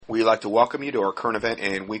We'd like to welcome you to our current event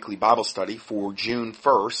and weekly Bible study for June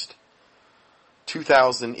 1st,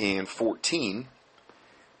 2014.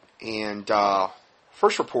 And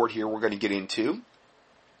first report here we're going to get into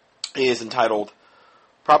is entitled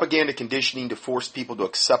Propaganda Conditioning to Force People to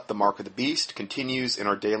Accept the Mark of the Beast continues in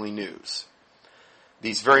our daily news.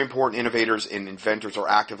 These very important innovators and inventors are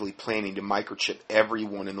actively planning to microchip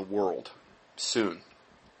everyone in the world soon.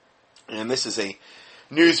 And this is a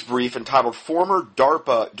news brief entitled Former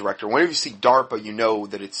DARPA Director. Whenever you see DARPA, you know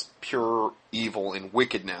that it's pure evil and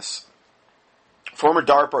wickedness. Former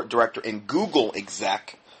DARPA Director and Google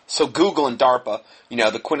exec. So Google and DARPA, you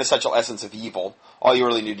know, the quintessential essence of evil. All you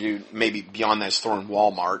really need to do, maybe beyond that, is throw in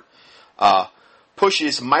Walmart.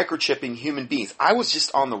 Pushes microchipping human beings. I was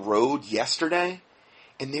just on the road yesterday,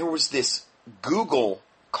 and there was this Google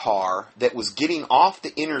car that was getting off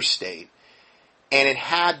the interstate. And it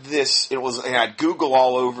had it had Google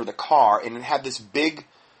all over the car, and it had this big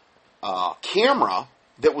camera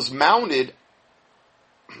that was mounted,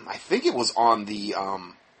 I think it was on the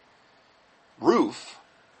roof,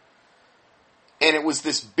 and it was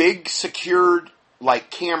this big secured,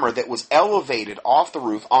 camera that was elevated off the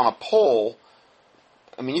roof on a pole.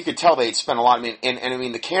 I mean, you could tell they'd spent a lot of money, and I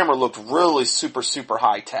mean, the camera looked really super, super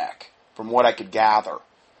high tech, from what I could gather.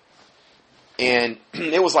 And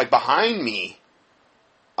it was behind me.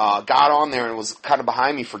 Got on there and was kind of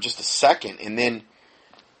behind me for just a second, and then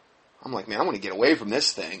I'm like, man, I want to get away from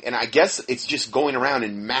this thing. And I guess it's just going around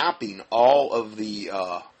and mapping all of the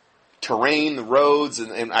terrain, the roads,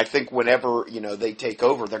 and I think whenever they take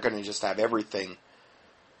over, they're going to just have everything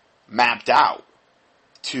mapped out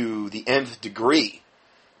to the nth degree,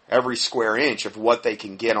 every square inch of what they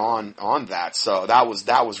can get on that. So that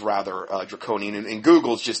was rather draconian. And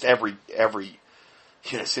Google's just every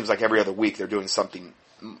it seems like every other week they're doing something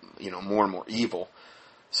more and more evil.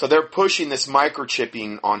 So they're pushing this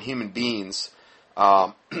microchipping on human beings.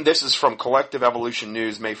 This is from Collective Evolution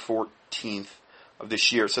News, May 14th of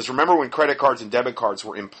this year. It says, remember when credit cards and debit cards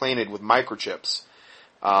were implanted with microchips?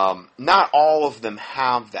 Not all of them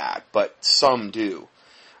have that, but some do.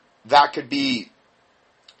 That could be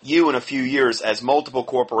you in a few years as multiple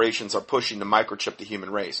corporations are pushing to microchip the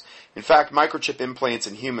human race. In fact, microchip implants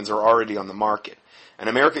in humans are already on the market. An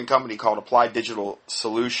American company called Applied Digital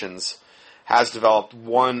Solutions has developed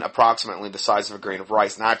one approximately the size of a grain of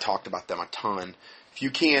rice, and I've talked about them a ton. If you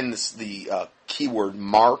can, the keyword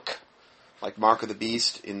mark, like Mark of the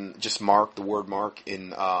Beast, just mark, the word mark, in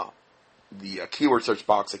the keyword search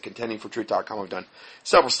box at contendingfortruth.com. I've done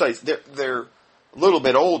several studies. They're a little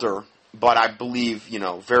bit older, but I believe,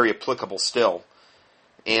 very applicable still.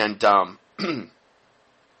 And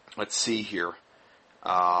let's see here.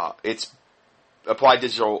 It's Applied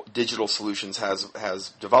Digital Solutions has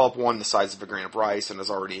developed one the size of a grain of rice and has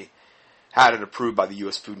already had it approved by the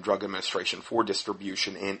U.S. Food and Drug Administration for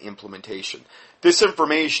distribution and implementation. This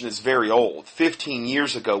information is very old. 15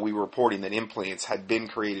 years ago, we were reporting that implants had been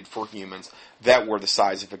created for humans that were the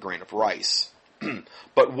size of a grain of rice.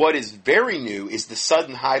 But what is very new is the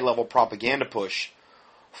sudden high-level propaganda push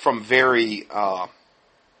from very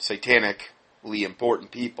satanically important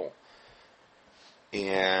people.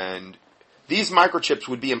 And these microchips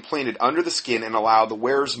would be implanted under the skin and allow the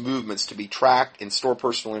wearer's movements to be tracked and store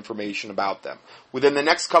personal information about them. Within the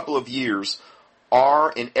next couple of years,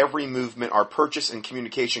 our and every movement, our purchase and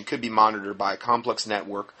communication could be monitored by a complex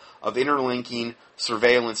network of interlinking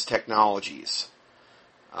surveillance technologies,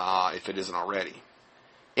 if it isn't already.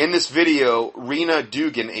 In this video, Rena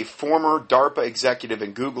Dugan, a former DARPA executive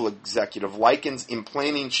and Google executive, likens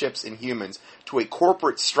implanting chips in humans to a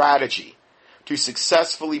corporate strategy to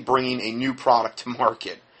successfully bringing a new product to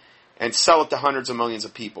market and sell it to hundreds of millions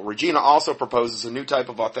of people. Regina also proposes a new type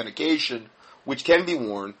of authentication which can be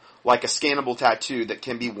worn like a scannable tattoo that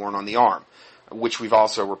can be worn on the arm, which we've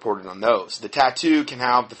also reported on those. The tattoo can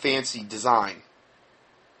have the fancy design,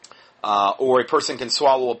 or a person can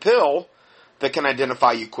swallow a pill that can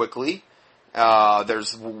identify you quickly.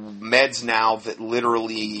 There's meds now that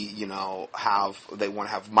literally, they want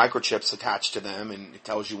to have microchips attached to them, and it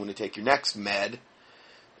tells you when to take your next med,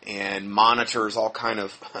 and monitors all kind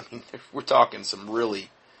of, we're talking some really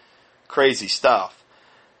crazy stuff.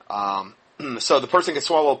 So the person can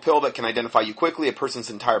swallow a pill that can identify you quickly. A person's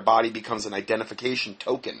entire body becomes an identification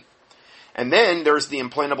token. And then there's the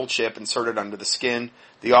implantable chip inserted under the skin.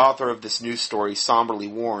 The author of this news story somberly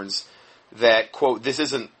warns that, quote, this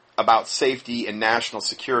isn't about safety and national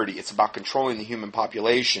security. It's about controlling the human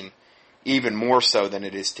population, even more so than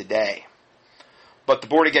it is today. But the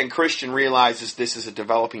born-again Christian realizes this is a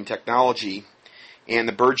developing technology, and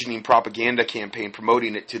the burgeoning propaganda campaign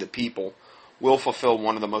promoting it to the people will fulfill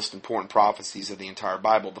one of the most important prophecies of the entire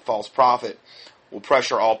Bible. The false prophet will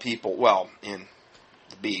pressure all people, in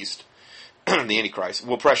the beast, the Antichrist,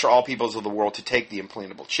 will pressure all peoples of the world to take the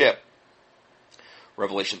implantable chip.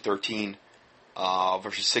 Revelation 13,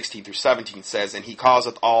 verses 16 through 17 says, "And he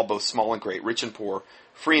causeth all, both small and great, rich and poor,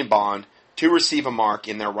 free and bond, to receive a mark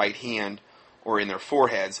in their right hand or in their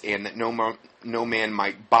foreheads, and that no man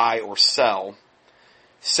might buy or sell,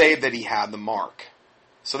 save that he had the mark."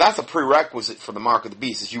 So that's a prerequisite for the mark of the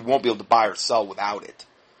beast, is you won't be able to buy or sell without it.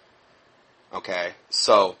 Okay,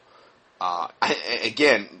 so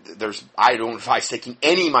again, I don't advise taking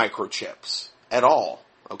any microchips at all.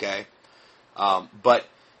 Okay, but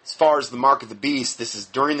as far as the mark of the beast, this is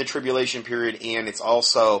during the tribulation period, and it's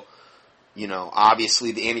also,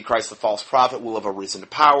 obviously the Antichrist, the false prophet, will have arisen to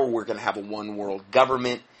power. We're going to have a one world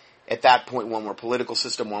government at that point, one world political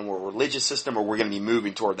system, one world religious system, or we're going to be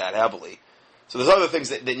moving toward that heavily. So there's other things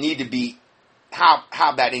that need to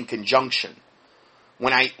have that in conjunction.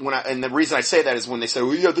 And the reason I say that is when they say,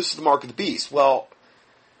 "Well, yeah, this is the mark of the beast." Well,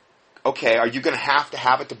 okay, are you going to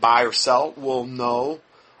have it to buy or sell? Well, no.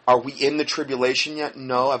 Are we in the tribulation yet?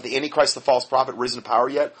 No. Have the Antichrist, the false prophet, risen to power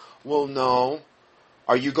yet? Well, no.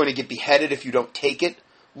 Are you going to get beheaded if you don't take it?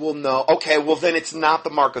 Well, no. Okay, well then it's not the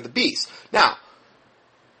mark of the beast. Now,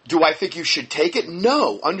 do I think you should take it?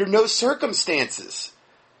 No. Under no circumstances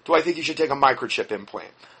do I think you should take a microchip implant.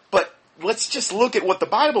 But let's just look at what the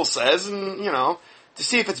Bible says and, to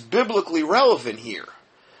see if it's biblically relevant here.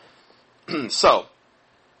 So,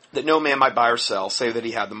 that no man might buy or sell, save that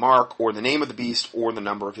he had the mark, or the name of the beast, or the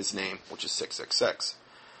number of his name, which is 666.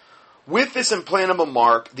 With this implantable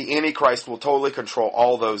mark, the Antichrist will totally control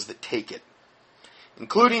all those that take it,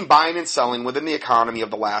 including buying and selling within the economy of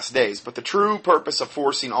the last days. But the true purpose of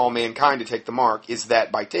forcing all mankind to take the mark is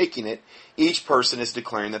that by taking it, each person is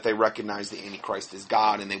declaring that they recognize the Antichrist as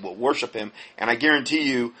God and they will worship him. And I guarantee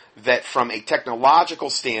you that from a technological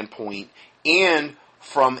standpoint and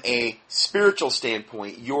from a spiritual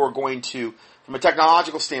standpoint, from a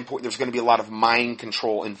technological standpoint, there's going to be a lot of mind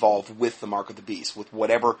control involved with the mark of the beast, with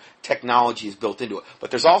whatever technology is built into it. But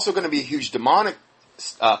there's also going to be a huge demonic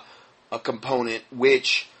a component,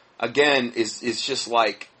 which again is just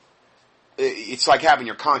like, it's like having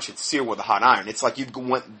your conscience seared with a hot iron. It's like you've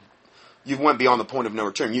went beyond the point of no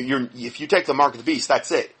return. If you take the mark of the beast,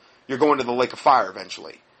 that's it. You're going to the lake of fire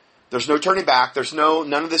eventually. There's no turning back. There's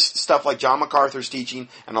none of this stuff like John MacArthur's teaching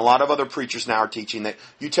and a lot of other preachers now are teaching, that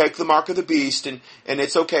you take the mark of the beast and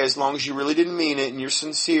it's okay as long as you really didn't mean it and you're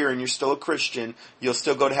sincere and you're still a Christian, you'll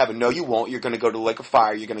still go to heaven. No, you won't. You're going to go to the lake of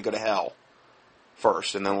fire. You're going to go to hell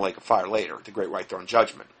first and then the lake of fire later, the great white throne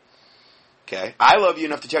judgment. Okay? I love you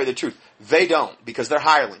enough to tell you the truth. They don't, because they're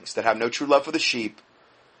hirelings that have no true love for the sheep,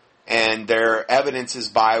 and their evidence is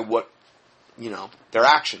by what, their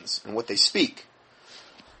actions and what they speak.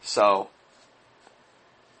 So,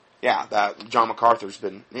 yeah, that John MacArthur's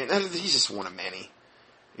he's just one of many.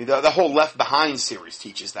 The whole Left Behind series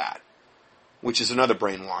teaches that, which is another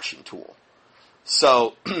brainwashing tool.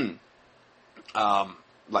 So,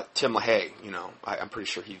 like Tim LaHaye, I'm pretty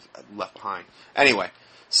sure he's Left Behind. Anyway,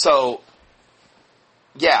 so,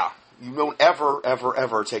 yeah, you don't ever, ever,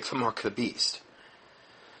 ever take the mark of the beast.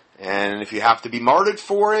 And if you have to be martyred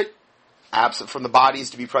for it, absent from the body is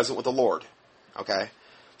to be present with the Lord. Okay?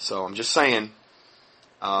 So I'm just saying,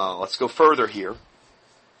 let's go further here.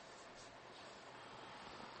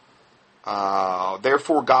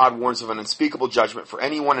 Therefore God warns of an unspeakable judgment for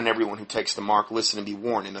anyone and everyone who takes the mark. Listen and be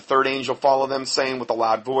warned. And the third angel followed them, saying with a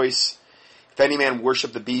loud voice, if any man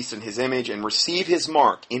worship the beast in his image and receive his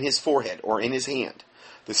mark in his forehead or in his hand,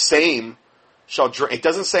 the same shall drink. It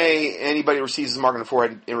doesn't say anybody receives his mark in the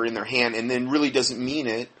forehead or in their hand and then really doesn't mean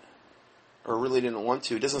it or really didn't want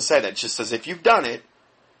to. It doesn't say that. It just says if you've done it,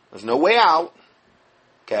 there's no way out.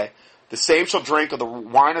 Okay? The same shall drink of the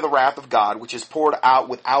wine of the wrath of God, which is poured out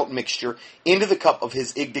without mixture into the cup of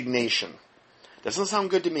his indignation. Doesn't sound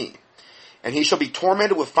good to me. And he shall be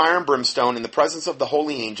tormented with fire and brimstone in the presence of the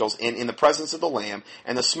holy angels and in the presence of the Lamb,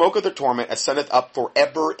 and the smoke of their torment ascendeth up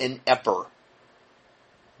forever and ever.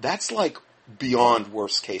 That's like beyond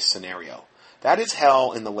worst case scenario. That is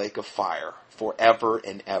hell in the lake of fire forever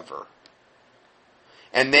and ever.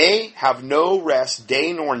 And they have no rest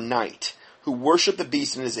day nor night, who worship the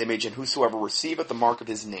beast in his image, and whosoever receiveth the mark of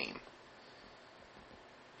his name.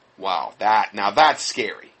 Wow, that's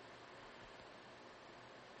scary.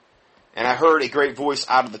 And I heard a great voice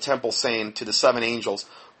out of the temple saying to the seven angels,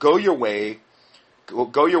 Go your ways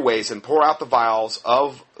and pour out the vials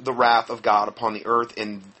of the wrath of God upon the earth.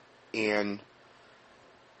 And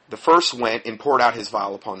the first went and poured out his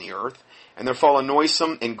vial upon the earth. And there fell a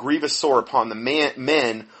noisome and grievous sore upon the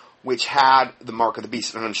men which had the mark of the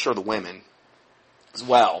beast, and I'm sure the women as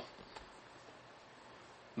well,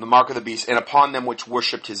 the mark of the beast, and upon them which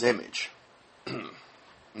worshipped his image.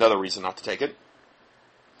 Another reason not to take it.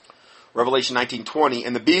 Revelation 19:20,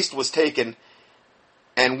 and the beast was taken,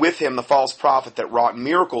 and with him the false prophet that wrought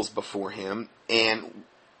miracles before him, and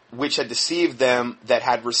which had deceived them that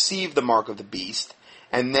had received the mark of the beast,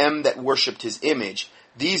 and them that worshipped his image.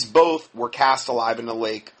 These both were cast alive in a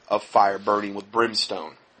lake of fire burning with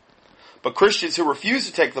brimstone. But Christians who refuse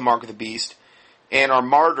to take the mark of the beast and are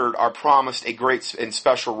martyred are promised a great and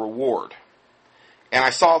special reward. And I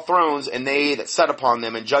saw thrones, and they that sat upon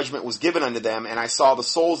them, and judgment was given unto them, and I saw the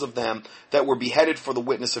souls of them that were beheaded for the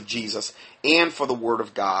witness of Jesus, and for the word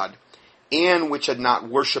of God, and which had not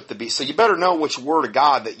worshipped the beast. So you better know which word of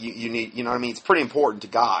God that you need, you know what I mean? It's pretty important to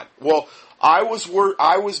God. Well, I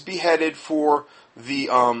was beheaded for the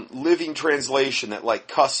Living Translation that like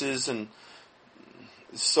cusses and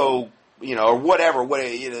so, you know, or whatever,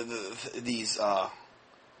 these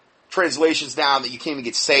translations now that you can't even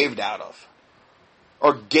get saved out of.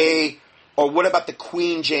 Or gay, or what about the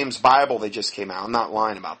Queen James Bible that just came out? I'm not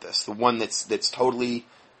lying about this. The one that's totally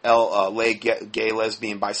gay,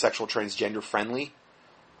 lesbian, bisexual, transgender friendly.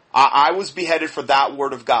 I was beheaded for that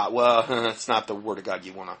word of God. Well, it's not the word of God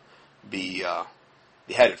you want to be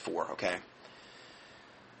beheaded for, okay?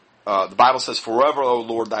 The Bible says, "Forever, O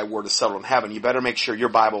Lord, thy word is settled in heaven." You better make sure your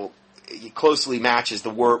Bible closely matches the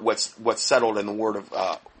word, what's settled in the word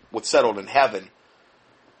of, what's settled in heaven,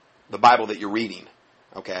 the Bible that you're reading.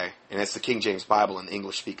 Okay, and it's the King James Bible in the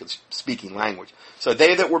English speaking language. So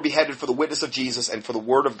they that were beheaded for the witness of Jesus and for the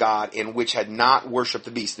word of God, and which had not worshipped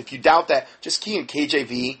the beast. If you doubt that, just key in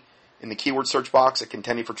KJV in the keyword search box at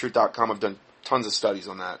contendingfortruth.com. I've done tons of studies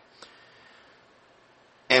on that.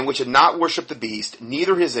 And which had not worshipped the beast,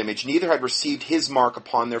 neither his image, neither had received his mark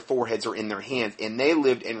upon their foreheads or in their hands, and they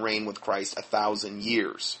lived and reigned with Christ 1,000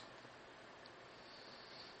 years.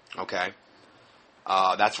 Okay.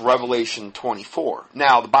 That's Revelation 24.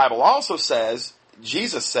 Now, the Bible also says,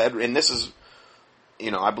 Jesus said, and this is,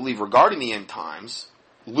 I believe regarding the end times,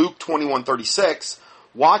 Luke 21:36,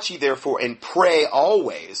 "Watch ye therefore and pray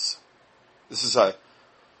always." This is a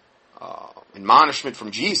admonishment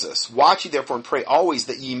from Jesus. "Watch ye therefore and pray always,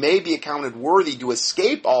 that ye may be accounted worthy to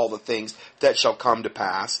escape all the things that shall come to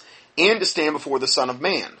pass, and to stand before the Son of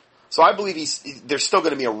Man." So I believe there's still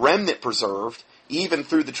going to be a remnant preserved, even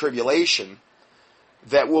through the tribulation,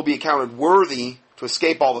 that will be accounted worthy to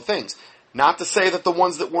escape all the things. Not to say that the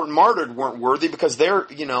ones that weren't martyred weren't worthy, because they're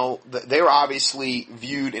obviously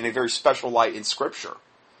viewed in a very special light in Scripture.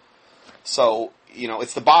 So,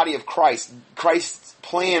 it's the body of Christ. Christ's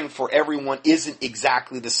plan for everyone isn't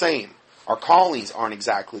exactly the same. Our callings aren't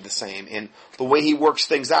exactly the same, and the way He works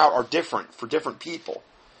things out are different for different people.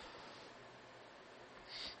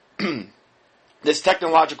 This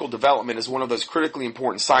technological development is one of those critically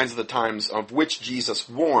important signs of the times of which Jesus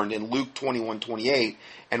warned in Luke 21:28.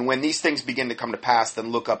 "And when these things begin to come to pass,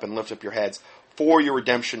 then look up and lift up your heads, for your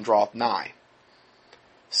redemption draweth nigh."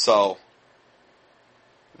 So,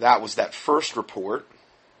 that was that first report.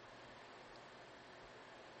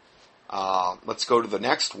 Let's go to the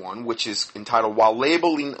next one, which is entitled, "While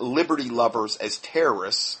Labeling Liberty Lovers as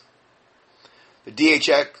Terrorists, the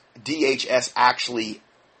DHS actually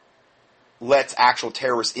lets actual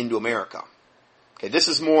terrorists into America." Okay, this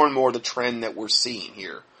is more and more the trend that we're seeing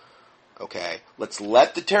here. Okay, let's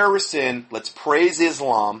let the terrorists in. Let's praise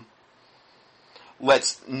Islam.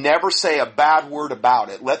 Let's never say a bad word about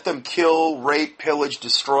it. Let them kill, rape, pillage,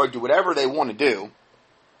 destroy, do whatever they want to do.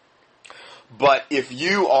 But if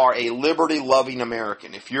you are a liberty-loving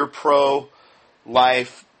American, if you're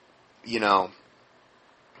pro-life,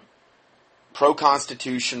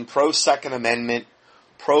 pro-Constitution, pro-Second Amendment,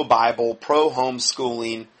 pro-Bible,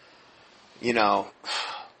 pro-homeschooling,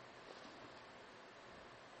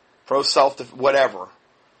 pro-self, whatever,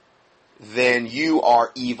 then you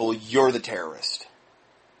are evil, you're the terrorist.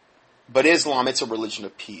 But Islam, it's a religion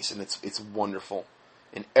of peace, and it's wonderful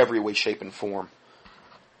in every way, shape, and form.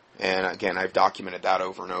 And again, I've documented that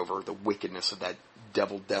over and over, the wickedness of that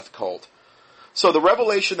devil death cult. So the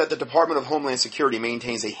revelation that the Department of Homeland Security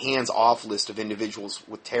maintains a hands-off list of individuals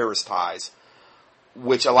with terrorist ties,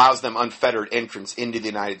 which allows them unfettered entrance into the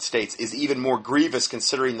United States, is even more grievous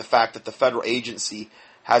considering the fact that the federal agency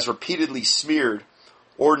has repeatedly smeared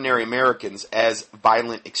ordinary Americans as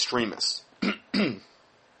violent extremists.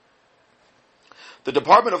 The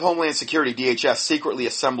Department of Homeland Security, DHS, secretly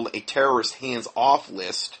assembled a terrorist hands-off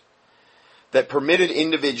list that permitted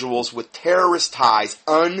individuals with terrorist ties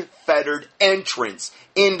unfettered entrance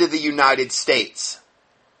into the United States.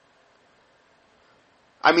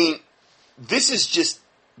 I mean, this is just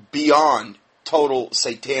beyond total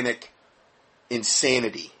satanic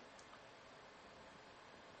insanity.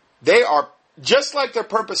 They are, just like they're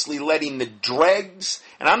purposely letting the dregs,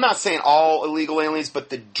 and I'm not saying all illegal aliens, but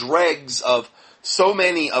the dregs of so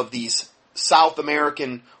many of these South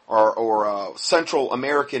American or Central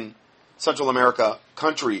America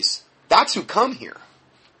countries, that's who come here.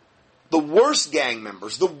 The worst gang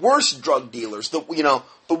members, the worst drug dealers, the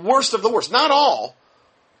worst of the worst. Not all,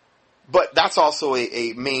 but that's also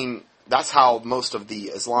a main, that's how most of the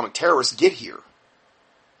Islamic terrorists get here,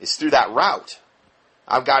 is through that route.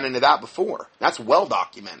 I've gotten into that before. That's well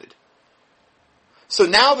documented. So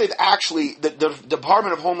now they've actually, the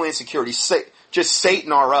Department of Homeland Security, just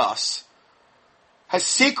Satan or us, has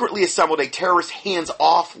secretly assembled a terrorist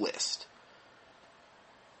hands-off list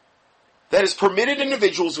that has permitted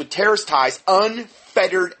individuals with terrorist ties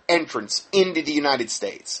unfettered entrance into the United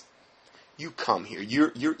States. You come here.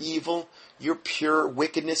 You're evil. You're pure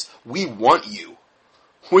wickedness. We want you.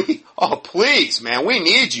 Please, man, we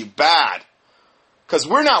need you bad. Because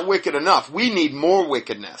we're not wicked enough. We need more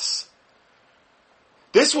wickedness.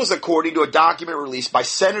 This was according to a document released by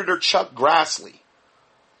Senator Chuck Grassley,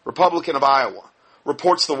 Republican of Iowa,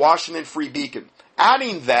 reports the Washington Free Beacon,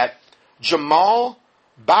 adding that Jamal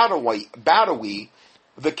Badawi,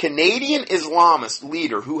 the Canadian Islamist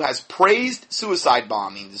leader who has praised suicide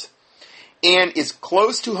bombings and is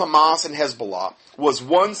close to Hamas and Hezbollah, was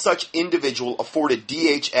one such individual afforded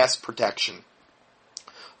DHS protection.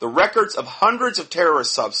 The records of hundreds of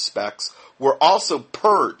terrorist suspects were also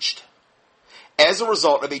purged as a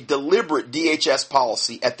result of a deliberate DHS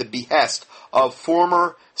policy at the behest of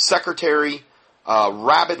former Secretary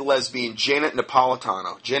rabid lesbian Janet Butch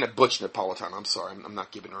Napolitano. I'm sorry, I'm not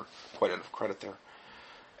giving her quite enough credit there.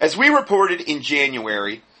 As we reported in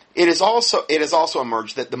January, it has also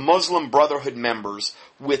emerged that the Muslim Brotherhood members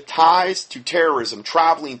with ties to terrorism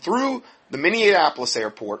traveling through the Minneapolis,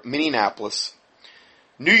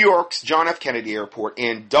 New York's John F. Kennedy Airport,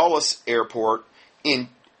 and Dulles Airport in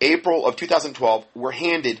April of 2012 were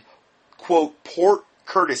handed, quote, port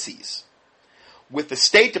courtesies, with the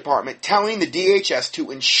State Department telling the DHS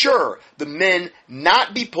to ensure the men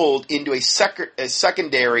not be pulled into a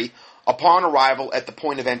secondary upon arrival at the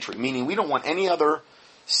point of entry, meaning we don't want any other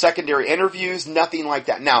secondary interviews, nothing like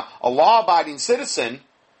that. Now, a law-abiding citizen,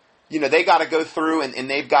 they got to go through and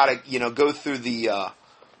they've got to, go through the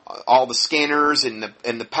all the scanners and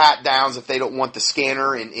the pat downs if they don't want the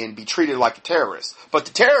scanner and be treated like a terrorist. But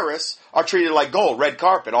the terrorists are treated like gold, red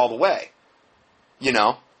carpet all the way.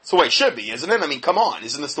 It's the way it should be, isn't it? I mean, come on,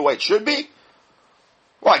 isn't this the way it should be?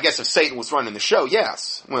 Well, I guess if Satan was running the show,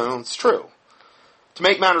 yes. Well, it's true. To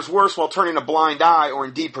make matters worse, while turning a blind eye or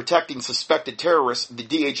indeed protecting suspected terrorists, the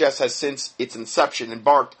DHS has since its inception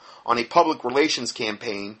embarked on a public relations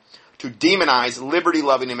campaign to demonize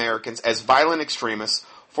liberty-loving Americans as violent extremists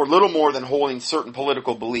for little more than holding certain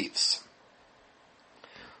political beliefs.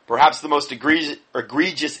 Perhaps the most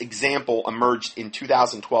egregious example emerged in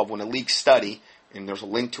 2012 when a leaked study, and there's a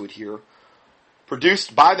link to it here,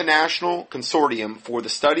 produced by the National Consortium for the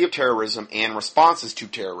Study of Terrorism and Responses to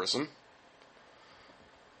Terrorism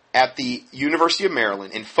at the University of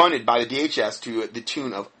Maryland and funded by the DHS to the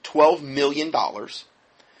tune of $12 million,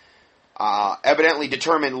 evidently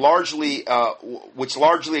determined which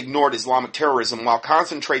largely ignored Islamic terrorism while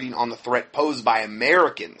concentrating on the threat posed by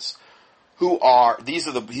Americans, who are these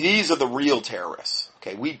are the real terrorists.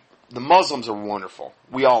 Okay, the Muslims are wonderful.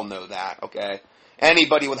 We all know that. Okay,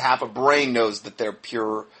 anybody with half a brain knows that they're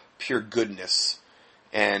pure goodness,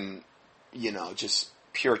 and just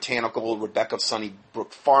puritanical Rebecca of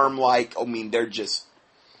Sunnybrook Farm-like. I mean, they're just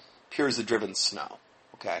pure as the driven snow.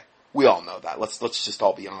 Okay. We all know that. Let's just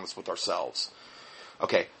all be honest with ourselves.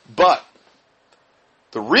 Okay, but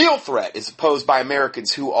the real threat is posed by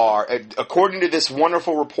Americans who are, according to this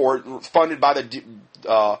wonderful report funded by the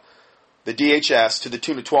DHS to the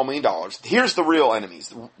tune of $12 million. Here's the real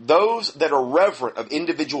enemies. Those that are reverent of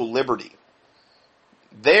individual liberty.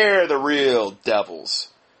 They're the real devils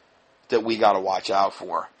that we got to watch out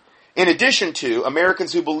for. In addition to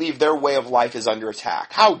Americans who believe their way of life is under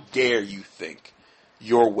attack. How dare you think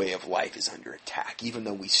your way of life is under attack, even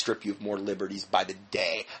though we strip you of more liberties by the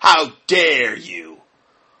day? How dare you?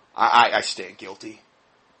 I stand guilty.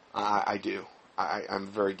 I do. I'm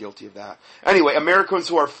very guilty of that. Anyway, Americans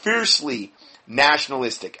who are fiercely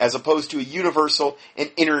nationalistic, as opposed to a universal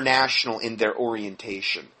and international in their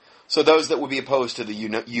orientation. So those that would be opposed to the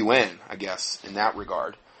UN, I guess, in that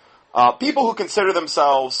regard. People who consider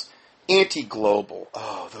themselves anti-global.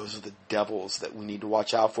 Oh, those are the devils that we need to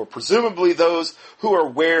watch out for. Presumably those who are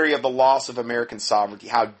wary of the loss of American sovereignty.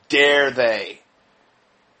 How dare they?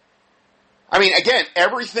 I mean, again,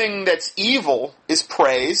 everything that's evil is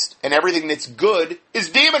praised, and everything that's good is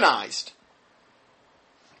demonized.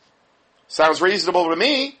 Sounds reasonable to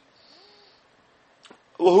me.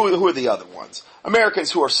 Well, who are the other ones?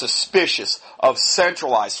 Americans who are suspicious of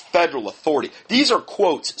centralized federal authority. These are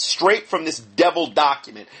quotes straight from this devil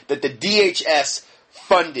document that the DHS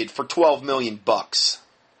funded for $12 million.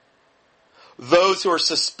 Those who are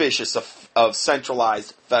suspicious of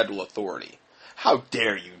centralized federal authority. How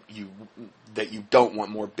dare you that you don't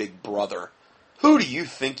want more Big Brother? Who do you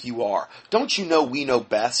think you are? Don't you know we know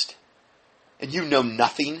best? And you know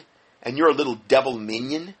nothing? And you're a little devil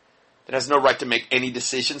minion that has no right to make any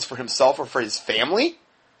decisions for himself or for his family?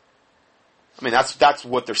 I mean, that's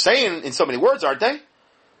what they're saying in so many words, aren't they?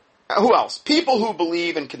 Who else? People who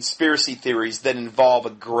believe in conspiracy theories that involve a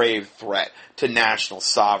grave threat to national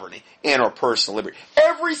sovereignty and or personal liberty.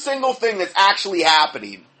 Every single thing that's actually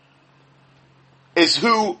happening is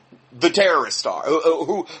who the terrorists are.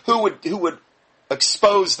 Who would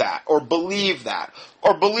expose that or believe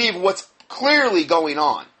what's clearly going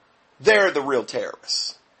on. They're the real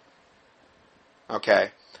terrorists.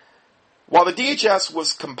 Okay? While the DHS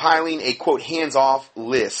was compiling a, quote, hands-off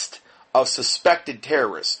list of suspected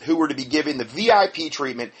terrorists who were to be given the VIP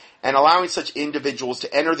treatment and allowing such individuals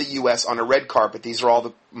to enter the U.S. on a red carpet, these are all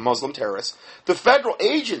the Muslim terrorists, the federal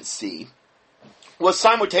agency was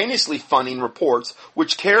simultaneously funding reports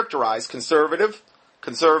which characterized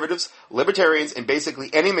conservatives, libertarians, and basically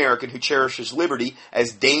any American who cherishes liberty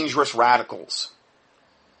as dangerous radicals.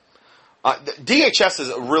 The DHS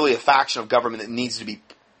is really a faction of government that needs to be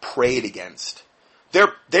prayed against.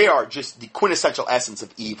 They are just the quintessential essence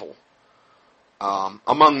of evil,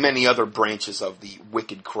 among many other branches of the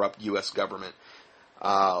wicked, corrupt U.S. government.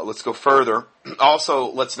 Let's go further. Also,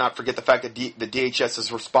 let's not forget the fact that the DHS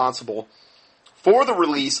is responsible for the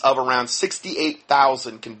release of around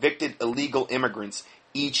 68,000 convicted illegal immigrants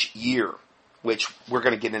each year, which we're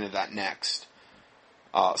going to get into that next.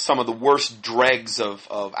 Some of the worst dregs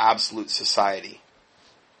of absolute society.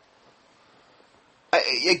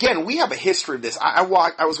 Again, we have a history of this. I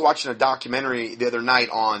was watching a documentary the other night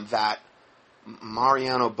on that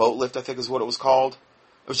Mariano boat lift, I think is what it was called.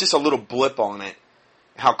 It was just a little blip on it.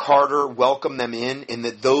 How Carter welcomed them in, and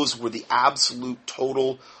that those were the absolute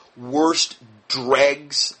total worst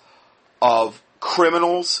dregs of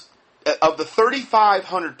criminals. Of the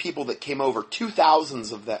 3,500 people that came over,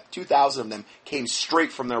 2,000 of them came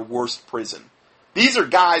straight from their worst prison. These are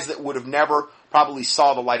guys that would have never probably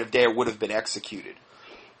saw the light of day or would have been executed.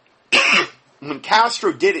 When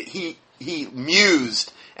Castro did it, he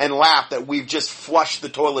mused and laughed that we've just flushed the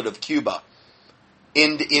toilet of Cuba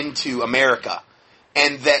into America,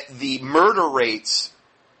 and that the murder rates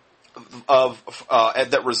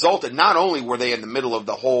that resulted, not only were they in the middle of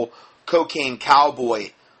the whole cocaine cowboy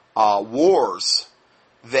wars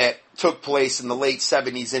that took place in the late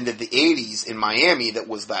 70s into the 80s in Miami,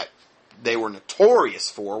 that they were notorious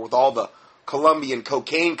for, with all the Colombian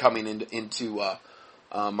cocaine coming into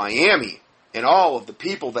Miami, and all of the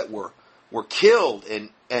people that were killed,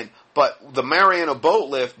 but the Mariano boat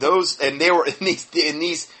lift,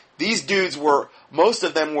 these dudes were, most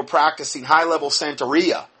of them were practicing high-level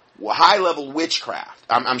Santeria, high-level witchcraft.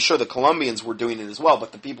 I'm sure the Colombians were doing it as well,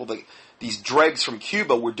 but the people these dregs from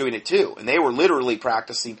Cuba were doing it too, and they were literally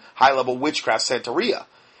practicing high-level witchcraft Santeria.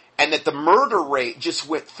 And that the murder rate just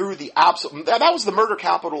went through the absolute... That was the murder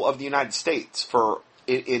capital of the United States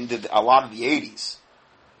in a lot of the 80s.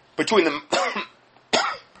 Between the...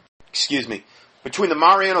 excuse me. Between the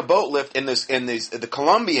Mariano boat lift and the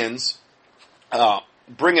Colombians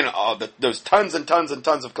bringing those tons and tons and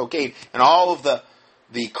tons of cocaine, and all of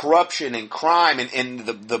the corruption and crime and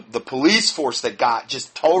the police force that got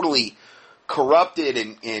just totally corrupted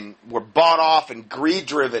and were bought off and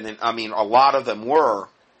greed-driven, and I mean, a lot of them were.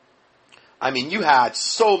 I mean, you had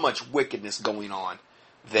so much wickedness going on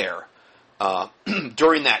there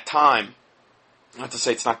during that time. Not to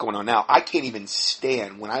say it's not going on now. I can't even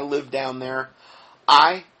stand, when I lived down there,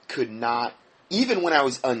 I could not, even when I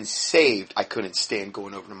was unsaved, I couldn't stand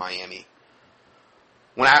going over to Miami.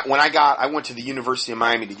 When I went to the University of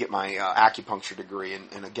Miami to get my acupuncture degree,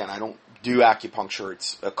 and again, I don't do acupuncture,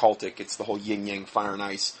 it's occultic, it's the whole yin-yang, fire and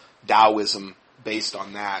ice, Taoism based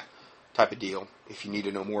on that type of deal. If you need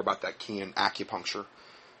to know more about that, key in acupuncture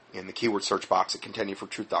in the keyword search box at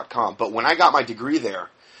contendingfortruth.com. But when I got my degree there,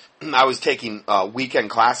 I was taking a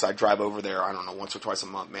weekend class. I'd drive over there, I don't know, once or twice a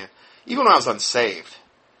month, man. Even when I was unsaved,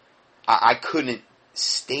 I couldn't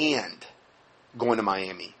stand going to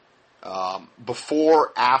Miami.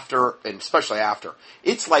 Before, after, and especially after.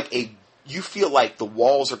 It's like you feel like the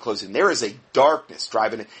walls are closing. There is a darkness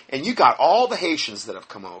driving in. And you got all the Haitians that have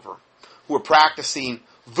come over, who are practicing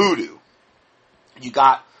voodoo. You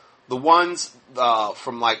got the ones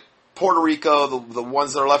from like Puerto Rico, the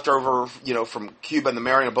ones that are left over, from Cuba and the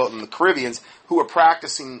Mariana Boat and the Caribbeans, who are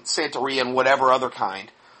practicing Santeria and whatever other kind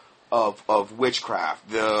of witchcraft.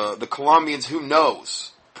 The Colombians, who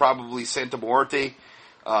knows? Probably Santa Muerte,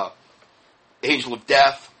 Angel of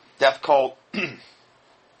Death, Death Cult.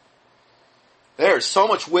 There's so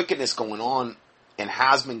much wickedness going on and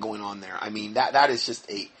has been going on there. I mean, that is just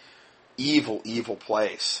a evil, evil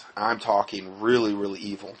place. I'm talking really, really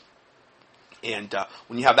evil. And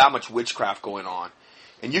when you have that much witchcraft going on,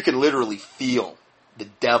 and you can literally feel the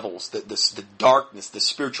devils, the darkness, the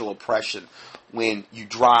spiritual oppression when you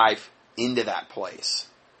drive into that place.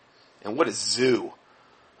 And what a zoo.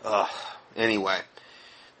 Anyway,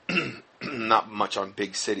 not much on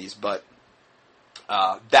big cities, but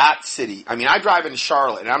that city, I mean, I drive into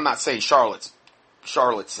Charlotte, and I'm not saying Charlotte's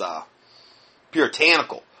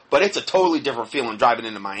puritanical, but it's a totally different feeling driving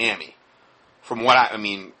into Miami from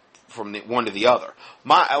from the one to the other.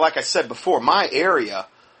 Like I said before, my area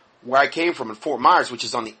where I came from in Fort Myers, which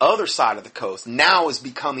is on the other side of the coast, now is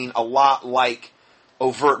becoming a lot like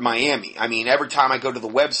overt Miami. I mean, every time I go to the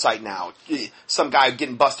website now, some guy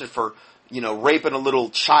getting busted for, raping a little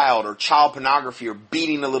child, or child pornography, or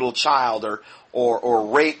beating a little child, or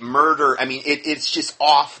rape, murder. I mean, it's just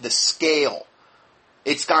off the scale.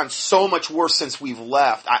 It's gotten so much worse since we've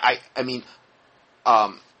left.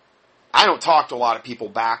 I don't talk to a lot of people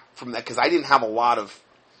back from that because I didn't have a lot of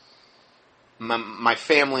my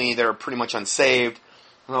family. They're pretty much unsaved.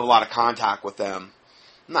 I don't have a lot of contact with them.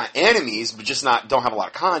 Not enemies, but just don't have a lot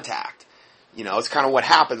of contact. It's kind of what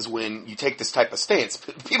happens when you take this type of stance.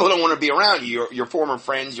 People don't want to be around you. Your former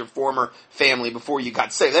friends, your former family before you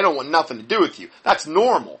got saved. They don't want nothing to do with you. That's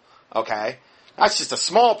normal, okay? That's just a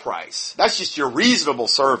small price. That's just your reasonable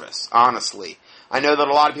service, honestly. I know that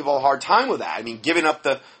a lot of people have a hard time with that. I mean, giving up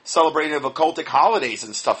the celebrating of occultic holidays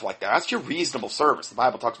and stuff like that, that's your reasonable service. The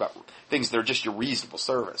Bible talks about things that are just your reasonable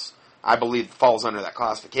service. I believe it falls under that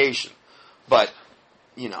classification. But,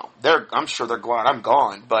 I'm sure they're glad I'm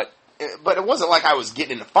gone. But it wasn't like I was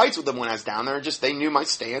getting into fights with them when I was down there. Just they knew my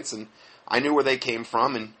stance, and I knew where they came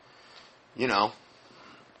from. And,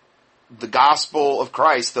 the gospel of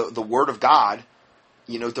Christ, the word of God,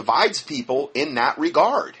 divides people in that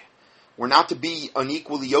regard. We're not to be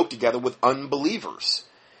unequally yoked together with unbelievers.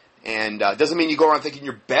 And doesn't mean you go around thinking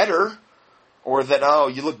you're better or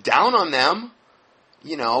that, you look down on them,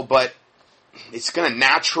 but it's going to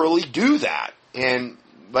naturally do that.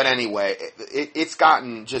 But anyway, it's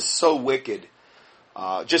gotten just so wicked.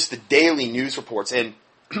 Just the daily news reports and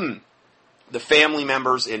the family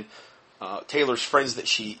members and Taylor's friends that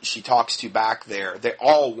she talks to back there, they're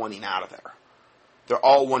all wanting out of there. They're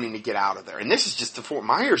all wanting to get out of there. And this is just the Fort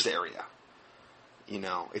Myers area.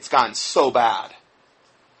 It's gotten so bad.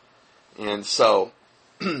 And so,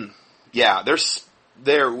 yeah,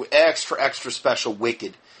 they're extra special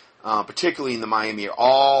wicked, particularly in the Miami area.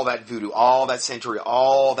 All that voodoo, all that Santeria,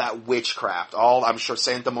 all that witchcraft, I'm sure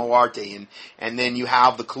Santa Muerte, and then you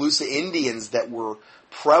have the Calusa Indians that were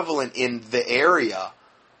prevalent in the area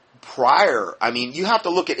prior. I mean, you have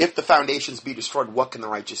to look at if the foundations be destroyed, what can the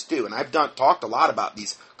righteous do? And I've talked a lot about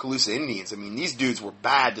these Calusa Indians. I mean, these dudes were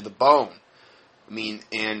bad to the bone. I mean,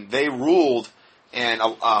 and they ruled, and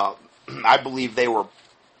I believe they were,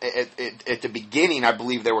 at the beginning, I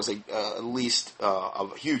believe there was at least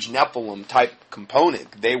a huge Nephilim type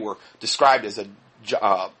component. They were described as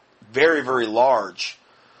very, very large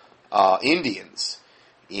Indians.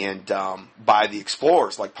 And by the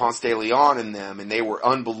explorers like Ponce de Leon and them, and they were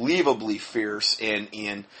unbelievably fierce, and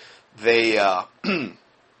they they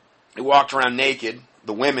walked around naked.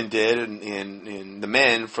 The women did, and the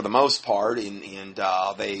men for the most part, and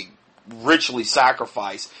they ritually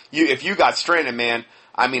sacrificed. If you got stranded, man,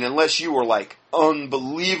 I mean, unless you were like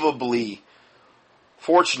unbelievably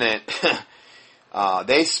fortunate.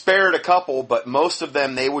 They spared a couple, but most of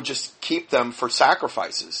them, they would just keep them for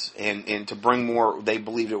sacrifices and to bring more, they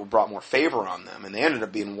believed it brought more favor on them. And they ended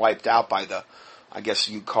up being wiped out by I guess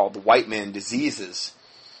you'd call the white man diseases.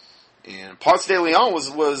 And Ponce de Leon was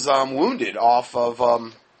wounded off of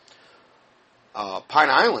Pine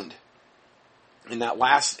Island in that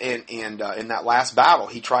last in that last battle.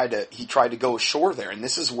 He tried to go ashore there, and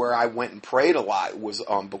this is where I went and prayed a lot. Was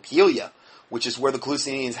Bokeelia, which is where the Calusa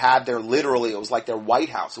Indians had their, literally, it was like their White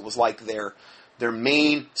House. It was like their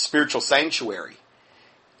main spiritual sanctuary.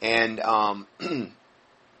 And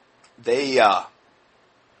they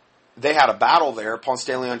had a battle there. Ponce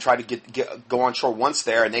de Leon tried to go on shore once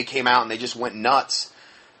there, and they came out and they just went nuts.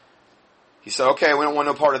 He said, okay, we don't want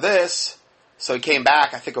no part of this. So he came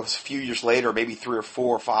back, I think it was a few years later, maybe 3 or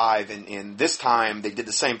 4 or 5, and this time they did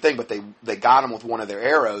the same thing, but they got him with one of their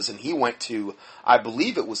arrows, and he went to, I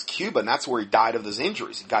believe it was Cuba, and that's where he died of those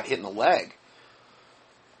injuries. He got hit in the leg.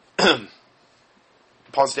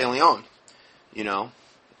 Ponce de Leon,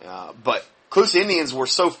 but Clusa Indians were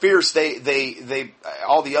so fierce, they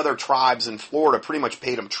all the other tribes in Florida pretty much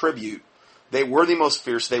paid them tribute. They were the most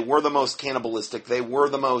fierce, they were the most cannibalistic, they were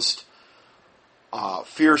the most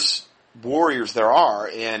fierce warriors there are,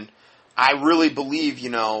 and I really believe,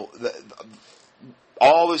 all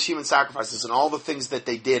those human sacrifices and all the things that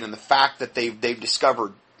they did, and the fact that they've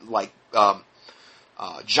discovered like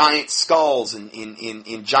giant skulls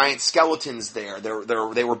and giant skeletons there.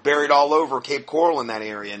 They were buried all over Cape Coral in that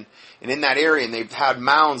area, and in that area, and they've had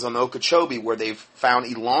mounds on Okeechobee where they've found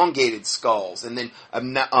elongated skulls, and then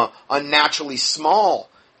unnaturally small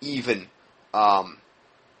even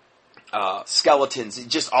skeletons,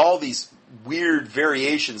 just all these weird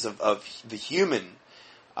variations of the human.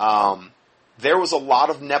 There was a lot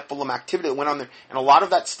of Nephilim activity that went on there, and a lot of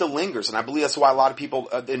that still lingers, and I believe that's why a lot of people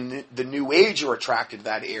in the New Age are attracted to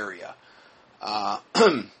that area. A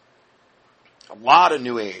lot of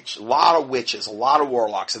New Age, a lot of witches, a lot of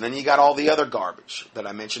warlocks, and then you got all the other garbage that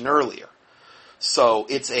I mentioned earlier. So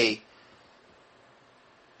you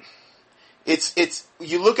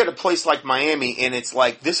look at a place like Miami, and it's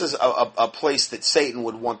like, this is a place that Satan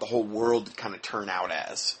would want the whole world to kind of turn out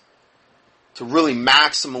as. To really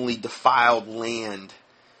maximally defiled land.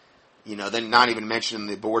 Then not even mentioning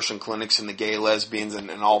the abortion clinics and the gay lesbians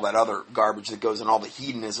and all that other garbage that goes on, all the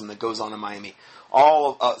hedonism that goes on in Miami.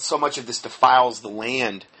 So much of this defiles the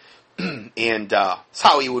land, and it's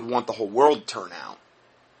how he would want the whole world to turn out.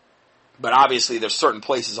 But obviously there's certain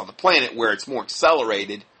places on the planet where it's more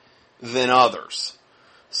accelerated than others.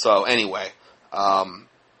 So anyway,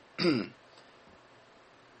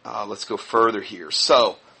 let's go further here.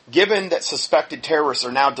 So, given that suspected terrorists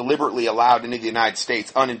are now deliberately allowed into the United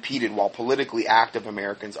States unimpeded while politically active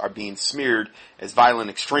Americans are being smeared as violent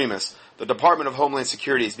extremists, the Department of Homeland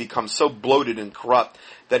Security has become so bloated and corrupt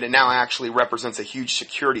that it now actually represents a huge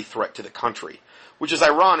security threat to the country, which is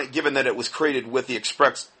ironic given that it was created with the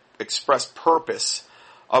express purpose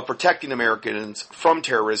of protecting Americans from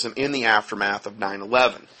terrorism in the aftermath of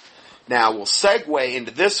 9/11. Now, we'll segue into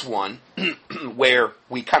this one, where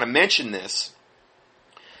we kind of mention this,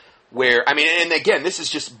 and again, this is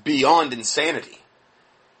just beyond insanity.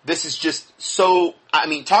 This is just so,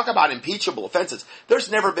 talk about impeachable offenses. There's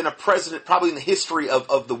never been a president, probably in the history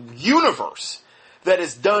of the universe, that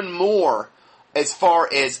has done more as far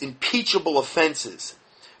as impeachable offenses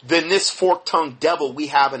than this fork-tongued devil we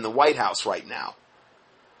have in the White House right now.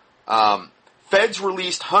 Feds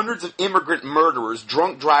released hundreds of immigrant murderers,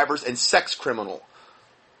 drunk drivers, and sex criminal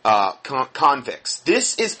convicts.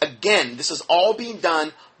 This is all being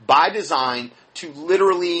done by design to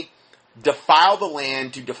literally defile the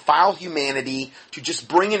land, to defile humanity, to just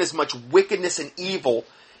bring in as much wickedness and evil,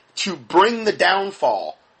 to bring the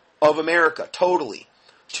downfall of America totally,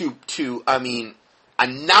 to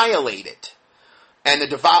annihilate it. And the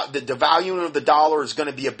devaluing of the dollar is going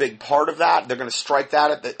to be a big part of that. They're going to strike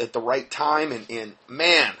that at the right time. And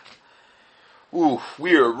man,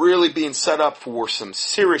 we are really being set up for some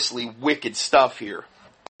seriously wicked stuff here.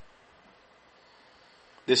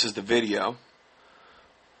 This is the video.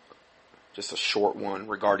 Just a short one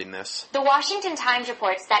regarding this. The Washington Times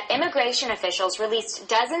reports that immigration officials released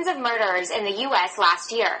dozens of murderers in the U.S.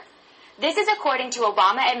 last year. This is according to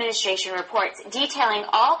Obama administration reports detailing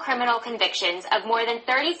all criminal convictions of more than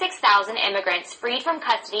 36,000 immigrants freed from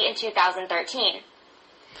custody in 2013.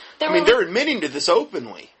 They're admitting to this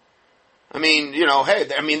openly. The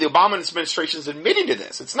Obama administration is admitting to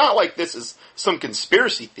this. It's not like this is some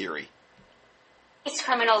conspiracy theory. These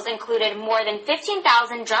criminals included more than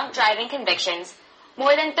 15,000 drunk driving convictions,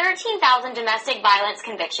 more than 13,000 domestic violence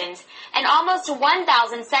convictions, and almost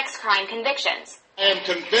 1,000 sex crime convictions. I am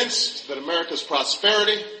convinced that America's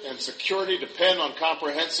prosperity and security depend on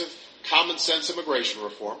comprehensive, common-sense immigration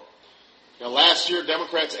reform. Last year,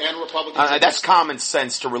 Democrats and Republicans... that's common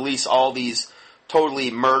sense to release all these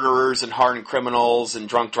totally murderers and hardened criminals and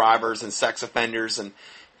drunk drivers and sex offenders and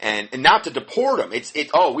not to deport them.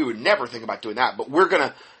 We would never think about doing that, but we're going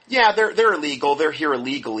to... Yeah, they're illegal. They're here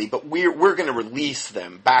illegally, but we're going to release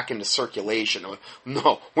them back into circulation.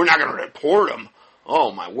 No, we're not going to deport them.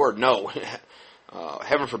 Oh, my word, no.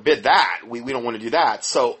 Heaven forbid that. We don't want to do that.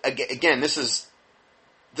 So, again, this is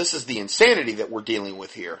the insanity that we're dealing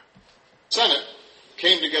with here. The Senate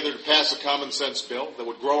came together to pass a common sense bill that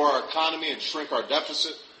would grow our economy and shrink our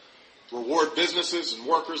deficit, reward businesses and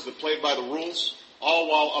workers that played by the rules, all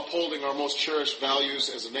while upholding our most cherished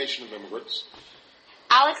values as a nation of immigrants.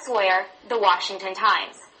 Alex Sawyer, The Washington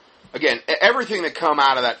Times. Again, everything that comes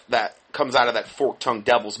out of that fork-tongued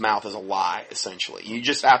devil's mouth is a lie, essentially. You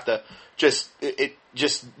just have to just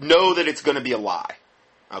know that it's going to be a lie.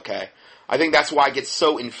 Okay? I think that's why I get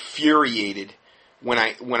so infuriated when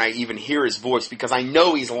I even hear his voice, because I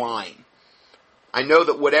know he's lying. I know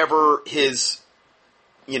that whatever his,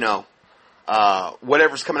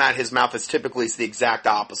 whatever's coming out of his mouth is typically the exact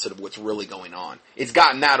opposite of what's really going on. It's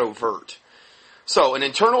gotten that overt. So, an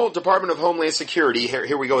internal Department of Homeland Security,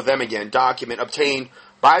 here we go with them again, document obtained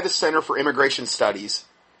by the Center for Immigration Studies,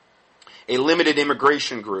 a limited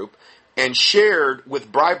immigration group, and shared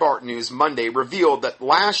with Breitbart News Monday, revealed that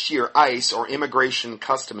last year ICE, or Immigration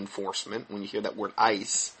Custom Enforcement, when you hear that word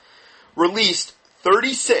ICE, released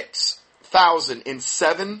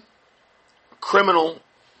 36,007 criminal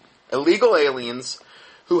illegal aliens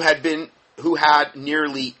who had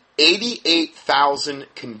nearly 88,000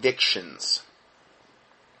 convictions.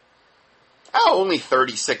 Oh, only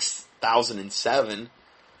 36,007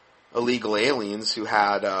 illegal aliens who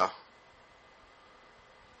had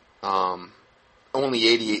only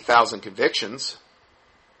 88,000 convictions.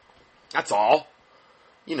 That's all.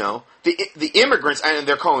 The immigrants, and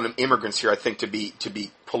they're calling them immigrants here, I think, to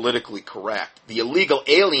be politically correct. The illegal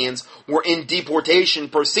aliens were in deportation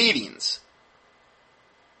proceedings.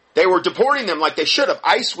 They were deporting them like they should have.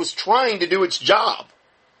 ICE was trying to do its job.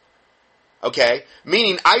 Okay?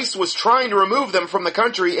 Meaning ICE was trying to remove them from the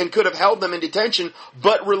country and could have held them in detention,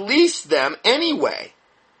 but released them anyway,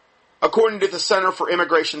 according to the Center for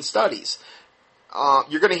Immigration Studies.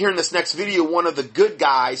 You're going to hear in this next video one of the good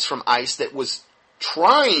guys from ICE that was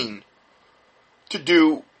trying to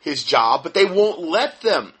do his job, but they won't let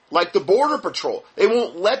them, like the Border Patrol. They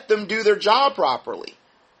won't let them do their job properly.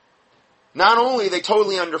 Not only are they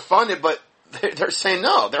totally underfunded, but they're saying,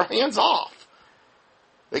 no, they're hands off.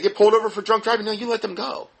 They get pulled over for drunk driving, no, you let them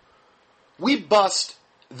go. We bust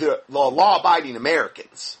the law-abiding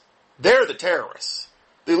Americans. They're the terrorists.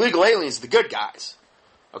 The illegal aliens are the good guys.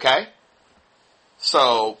 Okay?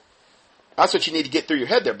 So, that's what you need to get through your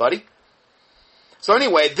head there, buddy. So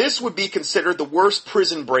anyway, this would be considered the worst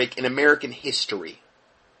prison break in American history.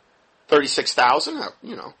 36,000,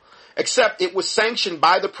 Except it was sanctioned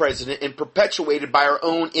by the president and perpetuated by our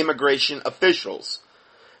own immigration officials,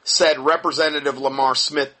 said Representative Lamar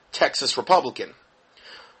Smith, Texas Republican.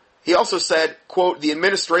 He also said, quote, the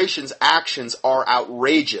administration's actions are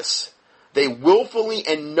outrageous. They willfully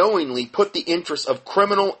and knowingly put the interests of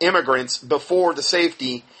criminal immigrants before the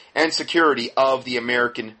safety and security of the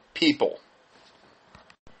American people.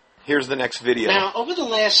 Here's the next video. Now, over the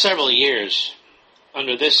last several years,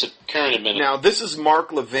 under this current administration... Now, this is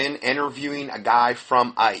Mark Levin interviewing a guy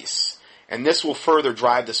from ICE, and this will further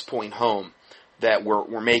drive this point home that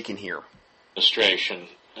we're making here. Administration.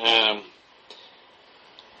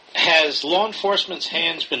 Has law enforcement's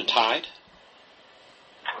hands been tied?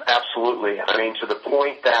 Absolutely. I mean, to the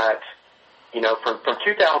point that, from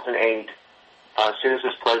 2008, as soon as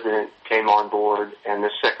this president came on board and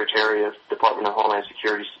this Secretary of Department of Homeland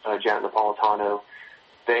Security, Janet Napolitano,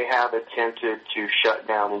 they have attempted to shut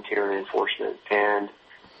down interior enforcement. And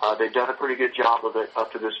they've done a pretty good job of it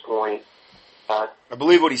up to this point. I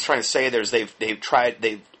believe what he's trying to say there is they've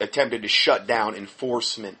attempted to shut down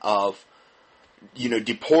enforcement of,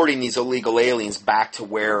 deporting these illegal aliens back to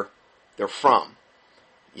where they're from.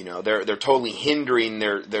 They're totally hindering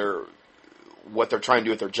their what they're trying to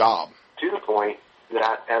do with their job. To the point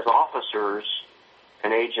that as officers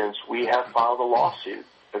and agents, we have filed a lawsuit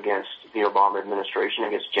against the Obama administration,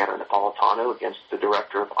 against Janet Napolitano, against the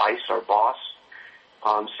director of ICE, our boss,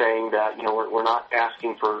 saying that, we're not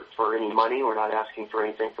asking for any money, we're not asking for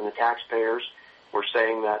anything from the taxpayers. We're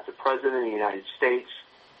saying that the President of the United States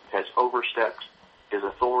has overstepped his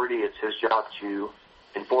authority. It's his job to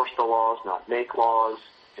enforce the laws, not make laws.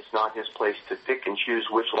 It's not his place to pick and choose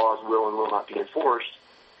which laws will and will not be enforced.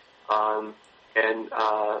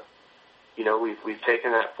 We've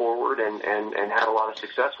taken that forward and had a lot of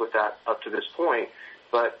success with that up to this point.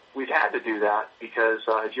 But we've had to do that because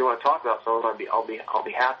if you want to talk about some of them, I'll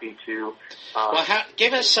be happy to.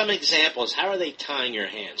 Give us some examples. How are they tying your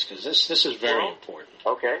hands? Because this is very important.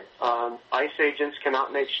 Okay. ICE agents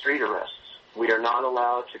cannot make street arrests. We are not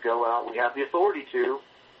allowed to go out. We have the authority to,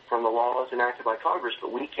 from the laws enacted by Congress,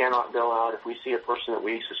 but we cannot go out if we see a person that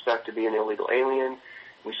we suspect to be an illegal alien,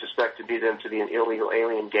 we suspect to be an illegal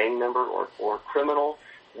alien gang member or criminal.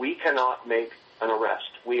 We cannot make an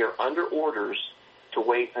arrest. We are under orders to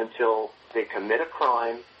wait until they commit a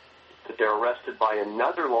crime, that they're arrested by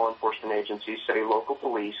another law enforcement agency, say local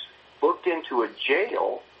police, booked into a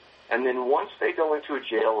jail, And then once they go into a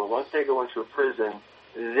jail or once they go into a prison,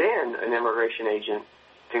 then an immigration agent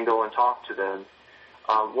can go and talk to them.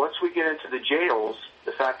 Once we get into the jails,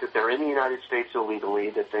 the fact that they're in the United States illegally,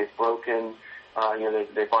 that they've broken,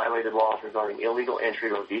 they violated laws regarding illegal entry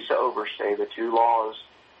or visa overstay, the two laws,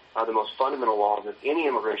 the most fundamental laws of any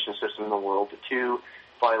immigration system in the world, the two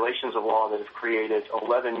violations of law that have created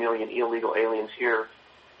 11 million illegal aliens here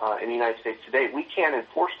in the United States today. We can't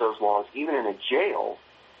enforce those laws even in a jail.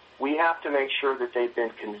 We have to make sure that they've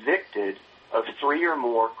been convicted of 3 or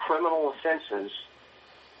more criminal offenses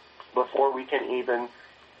before we can even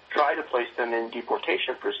try to place them in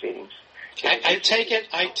deportation proceedings. I take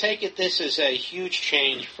it this is a huge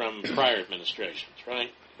change from prior administrations,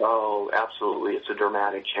 right? Oh, absolutely. It's a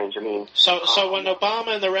dramatic change. I mean, so when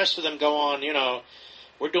Obama and the rest of them go on,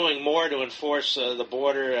 we're doing more to enforce the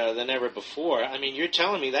border than ever before. I mean, you're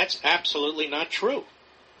telling me that's absolutely not true.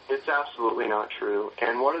 It's absolutely not true.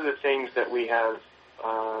 And one of the things that we have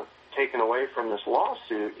taken away from this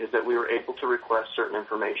lawsuit is that we were able to request certain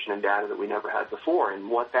information and data that we never had before. And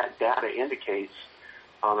what that data indicates,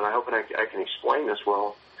 and I hope I can explain this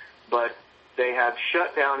well, but they have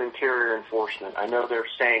shut down interior enforcement. I know they're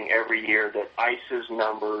saying every year that ICE's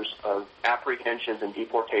numbers of apprehensions and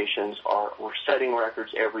deportations we're setting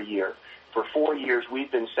records every year. For 4 years,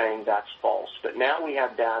 we've been saying that's false. But now we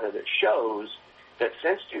have data that shows that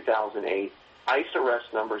since 2008, ICE arrest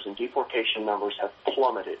numbers and deportation numbers have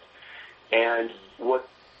plummeted. And what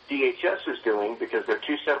DHS is doing, because they're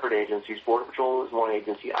two separate agencies, Border Patrol is one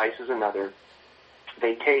agency, ICE is another,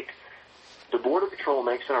 the Border Patrol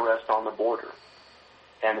makes an arrest on the border.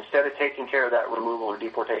 And instead of taking care of that removal or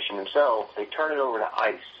deportation themselves, they turn it over to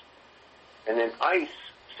ICE. And then ICE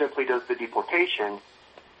simply does the deportation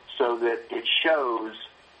so that it shows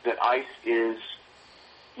that ICE is,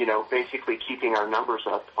 basically keeping our numbers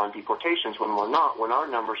up on deportations when we're not, when our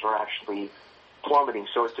numbers are actually plummeting.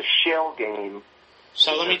 So it's a shell game.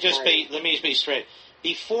 So let me be straight.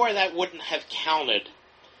 Before, that wouldn't have counted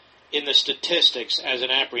in the statistics as an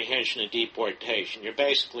apprehension and deportation. You're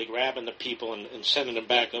basically grabbing the people and sending them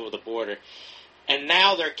back over the border. And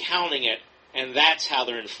now they're counting it, and that's how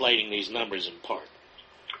they're inflating these numbers in part.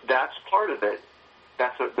 That's part of it.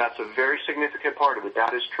 That's a very significant part of it.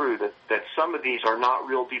 That is true, that some of these are not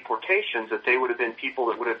real deportations, that they would have been people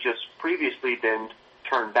that would have just previously been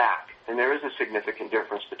turned back. And there is a significant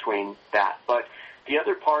difference between that. But the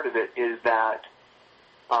other part of it is that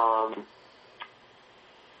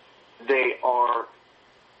they are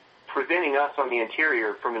preventing us on the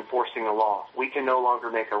interior from enforcing the law. We can no longer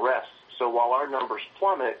make arrests. So while our numbers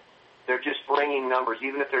plummet, they're just bringing numbers,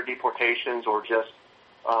 even if they're deportations or just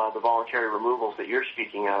the voluntary removals that you're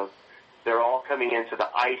speaking of, they're all coming into the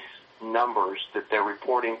ICE numbers that they're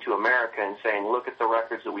reporting to America and saying, look at the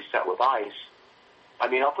records that we set with ICE. I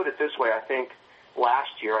mean, I'll put it this way. I think last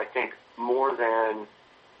year, more than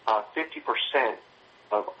 50%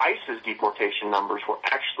 of ICE's deportation numbers were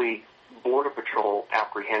actually Border Patrol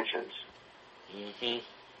apprehensions. Mm-hmm.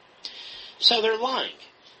 So they're lying.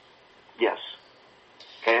 Yes.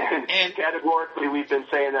 And categorically, we've been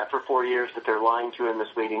saying that for 4 years, that they're lying to and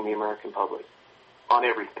misleading the American public on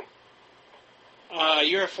everything.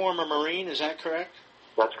 You're a former Marine, is that correct?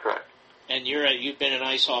 That's correct. And you've been an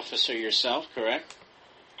ICE officer yourself, correct?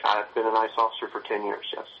 I've been an ICE officer for 10 years,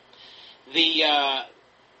 yes.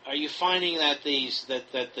 Are you finding that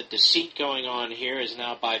that the deceit going on here is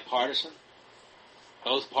now bipartisan?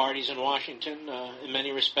 Both parties in Washington, in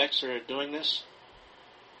many respects, are doing this?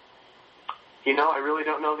 I really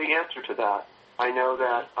don't know the answer to that. I know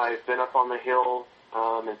that I've been up on the Hill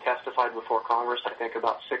and testified before Congress, I think,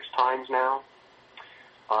 about 6 times now.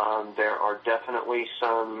 There are definitely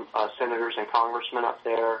some senators and congressmen up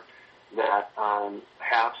there that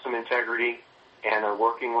have some integrity and are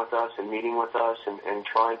working with us and meeting with us and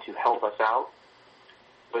trying to help us out.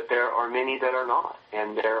 But there are many that are not.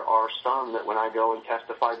 And there are some that when I go and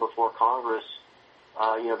testify before Congress,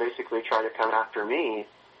 basically try to come after me.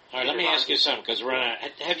 All right, let me ask you something, because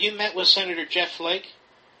have you met with Senator Jeff Flake?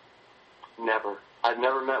 Never. I've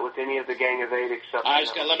never met with any of the Gang of 8 except...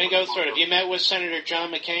 Let me go through it. Have you met with Senator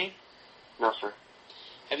John McCain? No, sir.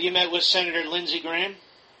 Have you met with Senator Lindsey Graham?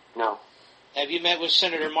 No. Have you met with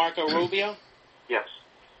Senator Marco Rubio? Yes.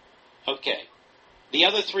 Okay. The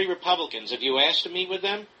other 3 Republicans, have you asked to meet with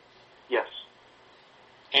them? Yes.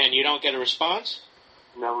 And you don't get a response?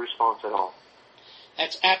 No response at all.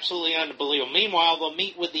 That's absolutely unbelievable. Meanwhile, they'll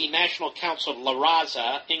meet with the National Council of La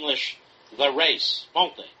Raza, English, the race,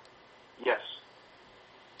 won't they? Yes.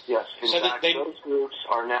 Yes. In fact, those groups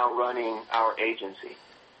are now running our agency.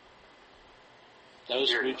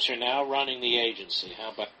 Those groups are now running the agency.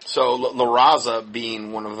 How about so La Raza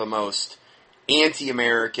being one of the most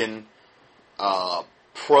anti-American,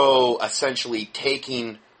 pro essentially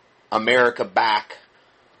taking America back,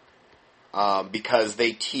 because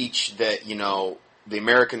they teach that, the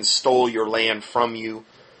Americans stole your land from you,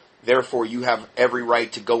 therefore you have every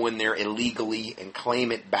right to go in there illegally and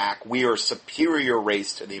claim it back. We are a superior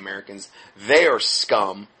race to the Americans. They are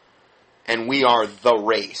scum, and we are the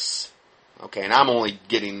race. Okay, and I'm only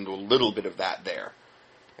getting into a little bit of that there.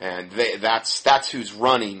 And that's who's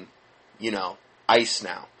running, ICE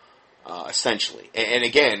now, essentially. And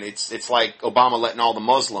again, it's like Obama letting all the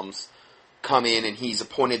Muslims come in, and he's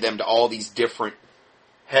appointed them to all these different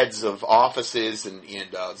heads of offices and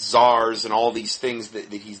czars and all these things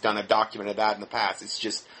that he's done. I've documented that in the past. It's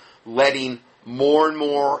just letting more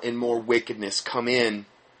and more wickedness come in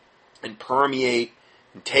and permeate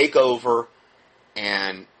and take over,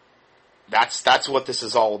 and that's what this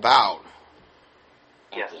is all about.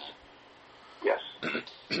 Yes. Yes.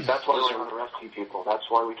 That's why we're trying to rescue people. That's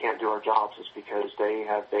why we can't do our jobs, is because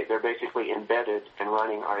they're basically embedded in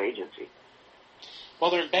running our agency. Well,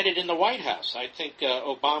 they're embedded in the White House. I think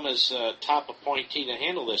Obama's top appointee to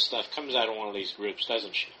handle this stuff comes out of one of these groups,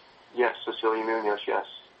 doesn't she? Yes, Cecilia Munoz, yes.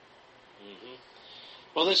 Mm-hmm.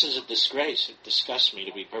 Well, this is a disgrace. It disgusts me,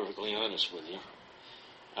 to be perfectly honest with you.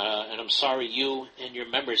 And I'm sorry you and your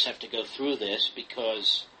members have to go through this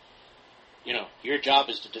because, your job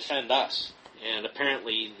is to defend us. And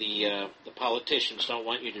apparently the politicians don't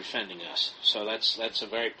want you defending us. So that's a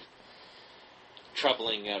very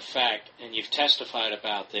troubling fact. And you've testified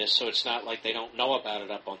about this, so it's not like they don't know about it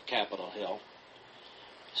up on Capitol Hill.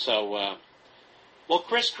 So, well,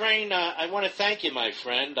 Chris Crane, I want to thank you, my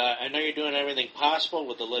friend. I know you're doing everything possible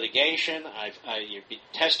with the litigation. You'll be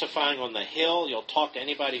testifying on the Hill. You'll talk to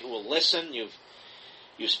anybody who will listen.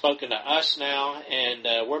 You've spoken to us now,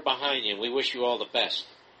 and we're behind you. We wish you all the best.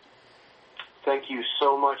 Thank you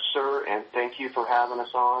so much, sir, and thank you for having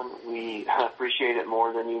us on. We appreciate it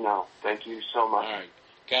more than you know. Thank you so much. All right.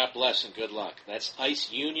 God bless and good luck. That's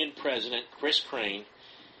ICE Union President Chris Crane.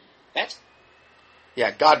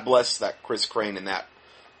 Yeah, God bless that Chris Crane and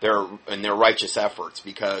their righteous efforts,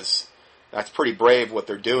 because that's pretty brave what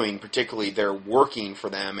they're doing. Particularly, they're working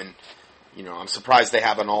for them, and I'm surprised they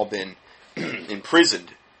haven't all been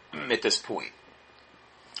imprisoned at this point.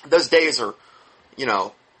 Those days are,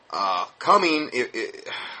 coming.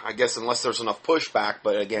 I guess unless there's enough pushback.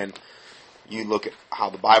 But again, you look at how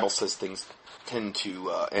the Bible says things tend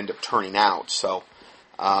to end up turning out. So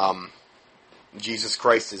Jesus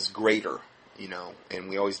Christ is greater. And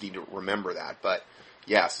we always need to remember that. But,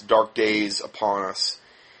 yes, dark days upon us.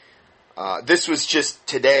 This was just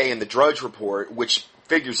today in the Drudge Report, which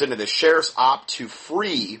figures into the sheriffs opt to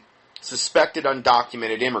free suspected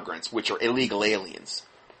undocumented immigrants, which are illegal aliens.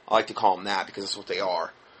 I like to call them that because that's what they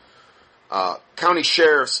are. County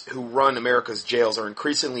sheriffs who run America's jails are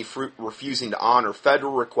increasingly refusing to honor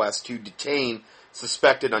federal requests to detain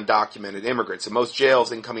suspected undocumented immigrants. In most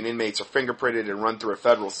jails, incoming inmates are fingerprinted and run through a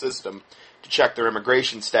federal system to check their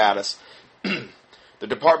immigration status. The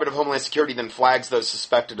Department of Homeland Security then flags those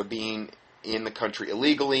suspected of being in the country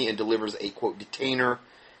illegally and delivers a, quote, detainer,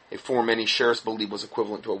 a form many sheriffs believe was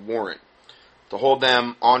equivalent to a warrant, to hold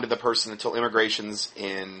them onto the person until Immigrations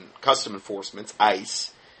and Custom Enforcement,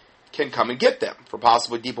 ICE, can come and get them for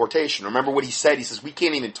possible deportation. Remember what he said? He says, we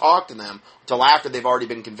can't even talk to them until after they've already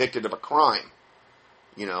been convicted of a crime.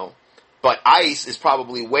 But ICE is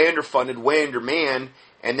probably way underfunded, way undermanned,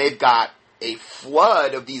 and they've got a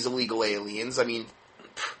flood of these illegal aliens. I mean,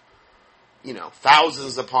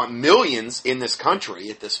 thousands upon millions in this country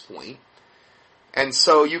at this point. And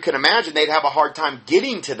so you can imagine they'd have a hard time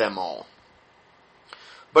getting to them all.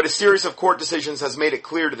 But a series of court decisions has made it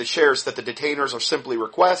clear to the sheriffs that the detainers are simply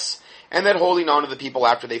requests, and that holding on to the people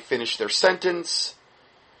after they finish their sentence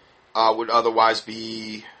would otherwise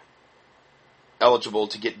be eligible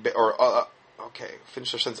to get,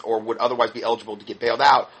 finish their sentence, or would otherwise be eligible to get bailed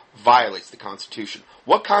out, violates the Constitution.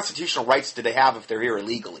 What constitutional rights do they have if they're here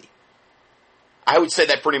illegally? I would say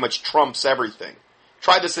that pretty much trumps everything.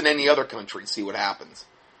 Try this in any other country and see what happens.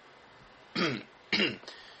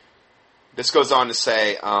 This goes on to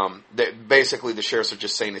say that basically the sheriffs are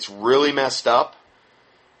just saying it's really messed up.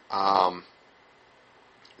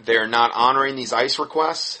 They're not honoring these ICE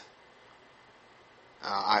requests.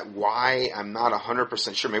 Why? I'm not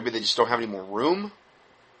 100% sure. Maybe they just don't have any more room.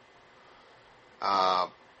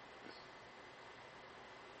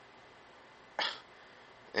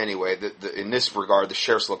 Anyway, in this regard, the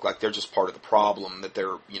sheriffs look like they're just part of the problem, that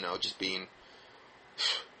they're, just being...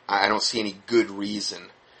 I don't see any good reason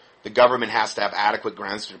the government has to have adequate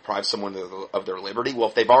grounds to deprive someone of their liberty. Well,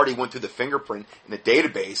 if they've already went through the fingerprint in the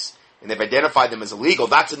database and they've identified them as illegal,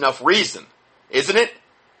 that's enough reason, isn't it?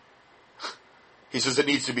 He says it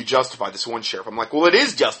needs to be justified, this one sheriff. I'm like, well, it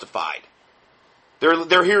is justified.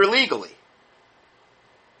 They're here illegally.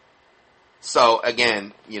 So,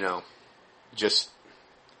 again, just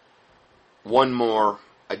one more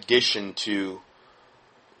addition to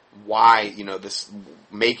why, this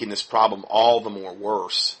making this problem all the more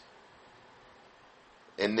worse.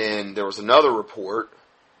 And then there was another report.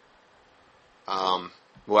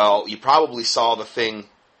 Well, you probably saw the thing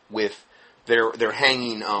with they're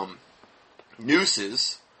hanging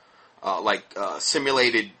nooses,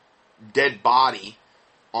 simulated dead body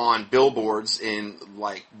on billboards in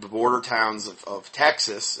like the border towns of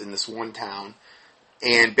Texas, in this one town,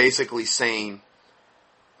 and basically saying,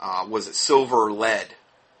 was it silver or lead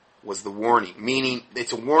was the warning, meaning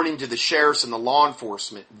it's a warning to the sheriffs and the law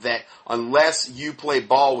enforcement that unless you play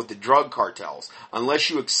ball with the drug cartels,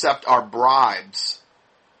 unless you accept our bribes,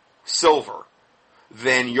 silver,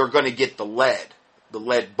 then you're going to get the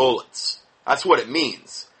lead bullets. That's what it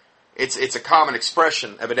means. It's a common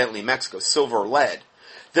expression, evidently in Mexico, silver or lead.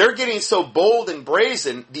 They're getting so bold and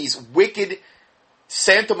brazen, these wicked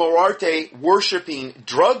Santa Muerte worshipping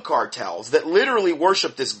drug cartels that literally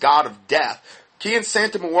worship this god of death. Key in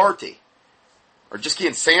Santa Muerte, or just key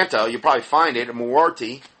in Santa, you'll probably find it, or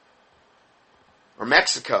Muerte, or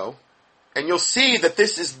Mexico, and you'll see that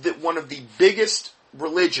this is one of the biggest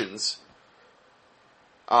religions.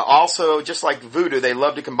 Also, just like voodoo, they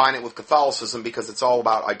love to combine it with Catholicism because it's all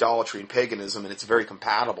about idolatry and paganism, and it's very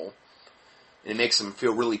compatible. And it makes them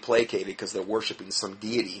feel really placated because they're worshiping some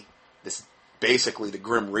deity, this basically the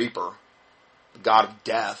Grim Reaper, the god of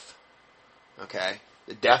death, okay,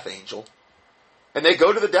 the death angel. And they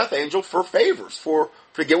go to the death angel for favors,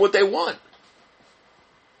 to get what they want.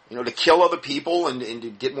 To kill other people and to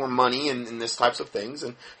get more money and this types of things.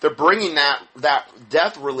 And they're bringing that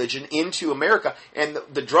death religion into America. And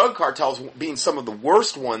the drug cartels being some of the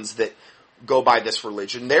worst ones that go by this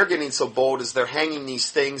religion, they're getting so bold as they're hanging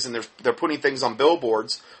these things and they're putting things on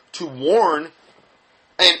billboards to warn.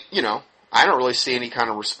 And, I don't really see any kind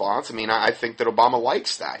of response. I mean, I think that Obama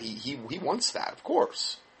likes that. He wants that, of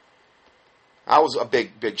course. That was a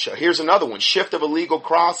big show. Here's another one. Shift of illegal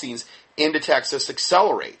crossings into Texas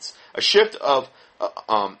accelerates. A shift of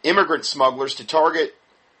immigrant smugglers to target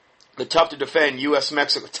the tough-to-defend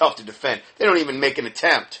U.S.-Mexico. Tough to defend. They don't even make an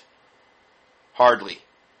attempt. Hardly.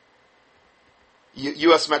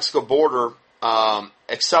 U.S.-Mexico border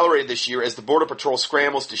accelerated this year as the Border Patrol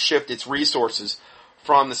scrambles to shift its resources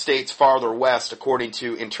from the states farther west, according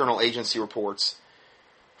to internal agency reports.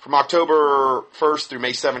 From October 1st through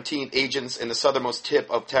May 17th, agents in the southernmost tip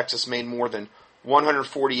of Texas made more than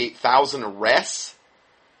 148,000 arrests.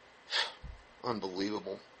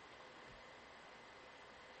 Unbelievable.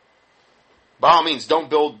 By all means, don't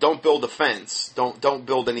build a fence. Don't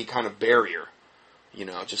build any kind of barrier.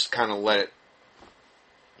 Just kind of let it,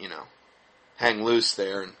 hang loose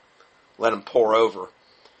there and let them pour over.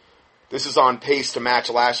 This is on pace to match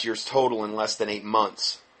last year's total in less than 8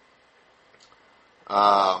 months.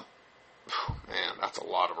 Man, that's a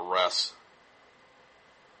lot of arrests.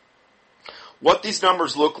 What these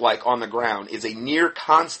numbers look like on the ground is a near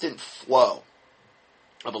constant flow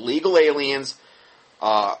of illegal aliens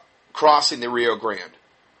crossing the Rio Grande.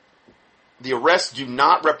 The arrests do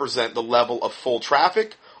not represent the level of full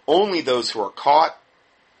traffic, only those who are caught,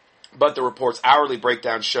 but the report's hourly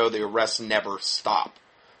breakdown show the arrests never stop.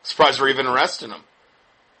 Surprised we're even arresting them.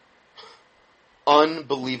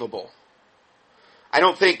 Unbelievable. I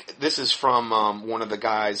don't think, this is from one of the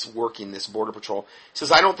guys working this Border Patrol. He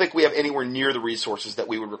says, I don't think we have anywhere near the resources that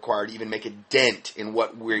we would require to even make a dent in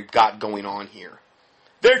what we've got going on here.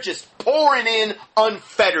 They're just pouring in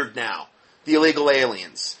unfettered now, the illegal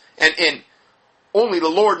aliens. And only the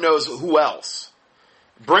Lord knows who else.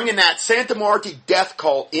 Bringing that Santa Muerte death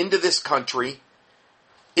cult into this country,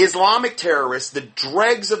 Islamic terrorists, the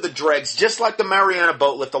dregs of the dregs, just like the Mariana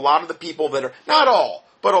boat lift, a lot of the people that are, not all,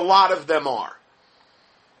 but a lot of them are.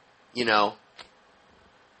 He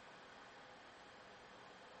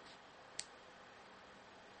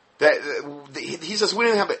says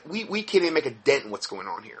we can't even make a dent in what's going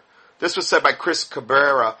on here. This was said by Chris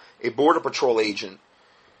Cabrera, a Border Patrol agent.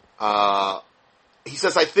 He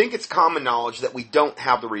says, I think it's common knowledge that we don't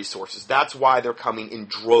have the resources. That's why they're coming in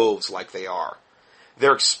droves like they are.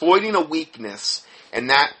 They're exploiting a weakness, and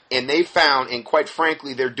they found, and quite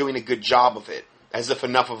frankly, they're doing a good job of it, as if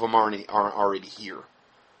enough of them aren't already here.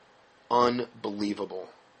 Unbelievable.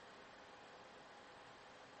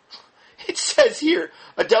 It says here,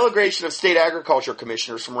 a delegation of state agriculture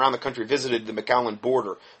commissioners from around the country visited the McAllen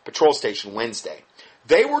Border Patrol Station Wednesday.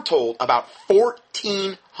 They were told about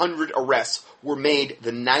 1,400 arrests were made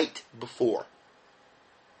the night before.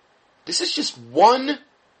 This is just one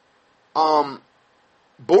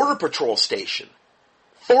Border Patrol station.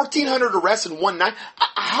 1,400 arrests in one night?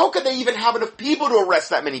 How could they even have enough people to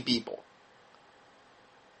arrest that many people?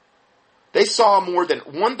 They saw more than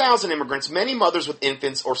 1,000 immigrants, many mothers with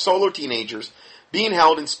infants or solo teenagers, being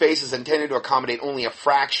held in spaces intended to accommodate only a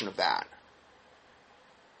fraction of that.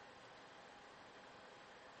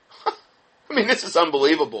 I mean, this is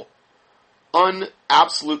unbelievable.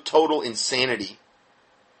 Absolute, total insanity.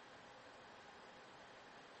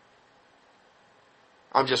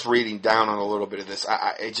 I'm just reading down on a little bit of this.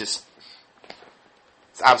 It's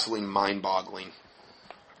absolutely mind-boggling.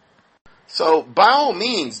 So, by all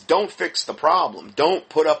means, don't fix the problem. Don't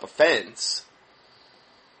put up a fence.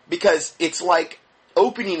 Because it's like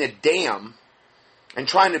opening a dam and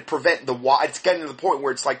trying to prevent the water. It's getting to the point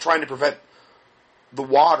where it's like trying to prevent the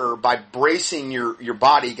water by bracing your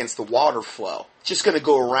body against the water flow. It's just going to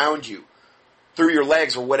go around you, through your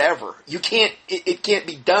legs or whatever. You can't, it can't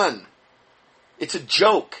be done. It's a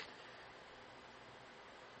joke.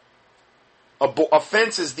 A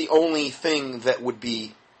fence is the only thing that would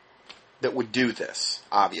do this,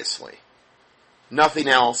 obviously. Nothing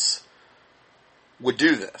else would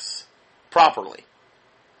do this properly.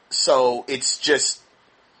 So it's just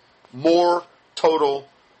more total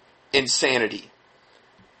insanity.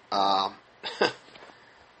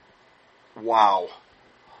 Wow.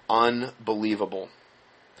 Unbelievable.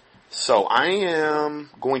 So I am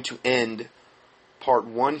going to end part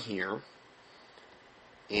 1 here.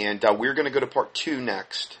 And we're going to go to part 2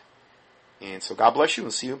 next. And so God bless you,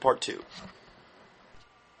 and see you in part 2.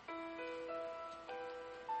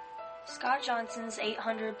 Scott Johnson's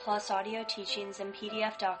 800-plus audio teachings and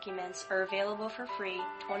PDF documents are available for free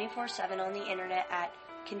 24/7 on the internet at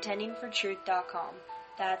contendingfortruth.com.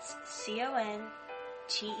 That's CONTENDING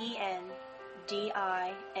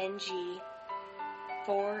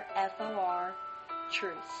for FOR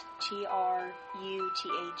truth TRUTH.com.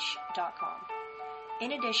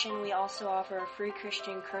 In addition, we also offer a free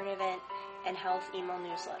Christian current event and health email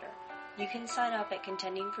newsletter. You can sign up at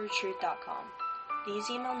contendingfortruth.com. These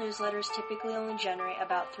email newsletters typically only generate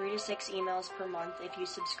about 3 to 6 emails per month if you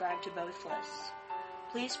subscribe to both lists.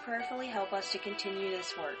 Please prayerfully help us to continue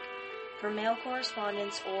this work. For mail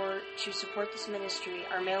correspondence or to support this ministry,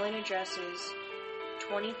 our mailing address is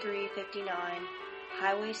 2359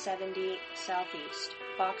 Highway 70 Southeast,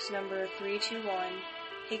 box number 321,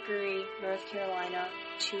 Hickory, North Carolina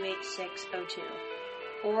 28602.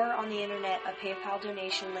 Or on the internet, a PayPal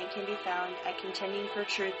donation link can be found at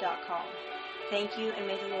contendingfortruth.com. Thank you, and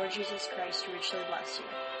may the Lord Jesus Christ richly bless you.